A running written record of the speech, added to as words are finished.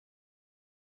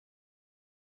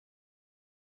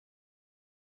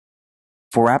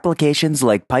For applications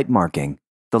like pipe marking,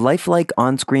 the lifelike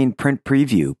on-screen print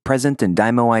preview present in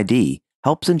Dymo ID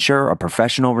helps ensure a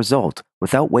professional result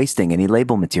without wasting any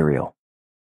label material.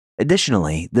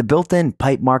 Additionally, the built-in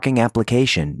pipe marking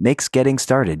application makes getting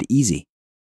started easy.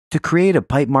 To create a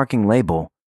pipe marking label,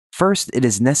 first it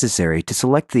is necessary to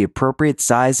select the appropriate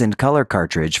size and color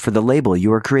cartridge for the label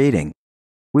you are creating.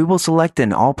 We will select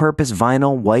an all-purpose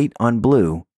vinyl white on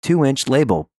blue 2-inch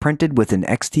label printed with an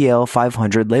XTL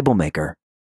 500 label maker.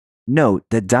 Note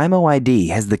that Dymo ID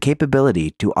has the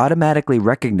capability to automatically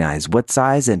recognize what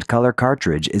size and color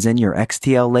cartridge is in your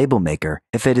XTL label maker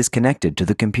if it is connected to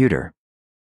the computer.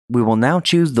 We will now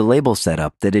choose the label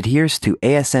setup that adheres to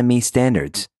ASME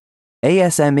standards.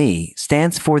 ASME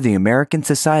stands for the American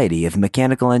Society of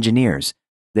Mechanical Engineers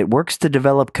that works to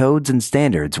develop codes and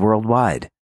standards worldwide.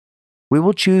 We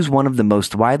will choose one of the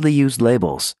most widely used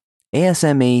labels,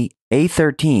 ASME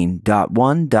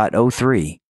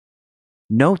A13.1.03.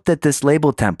 Note that this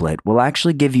label template will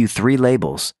actually give you 3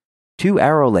 labels, 2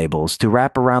 arrow labels to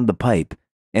wrap around the pipe,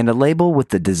 and a label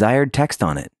with the desired text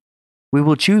on it. We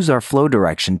will choose our flow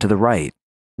direction to the right.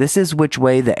 This is which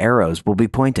way the arrows will be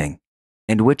pointing,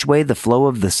 and which way the flow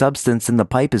of the substance in the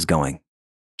pipe is going.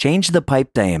 Change the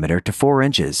pipe diameter to 4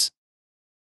 inches.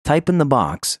 Type in the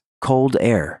box, cold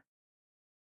air.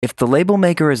 If the label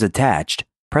maker is attached,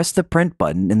 press the print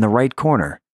button in the right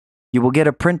corner. You will get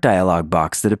a print dialog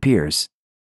box that appears.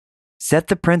 Set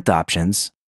the print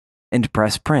options and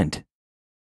press print.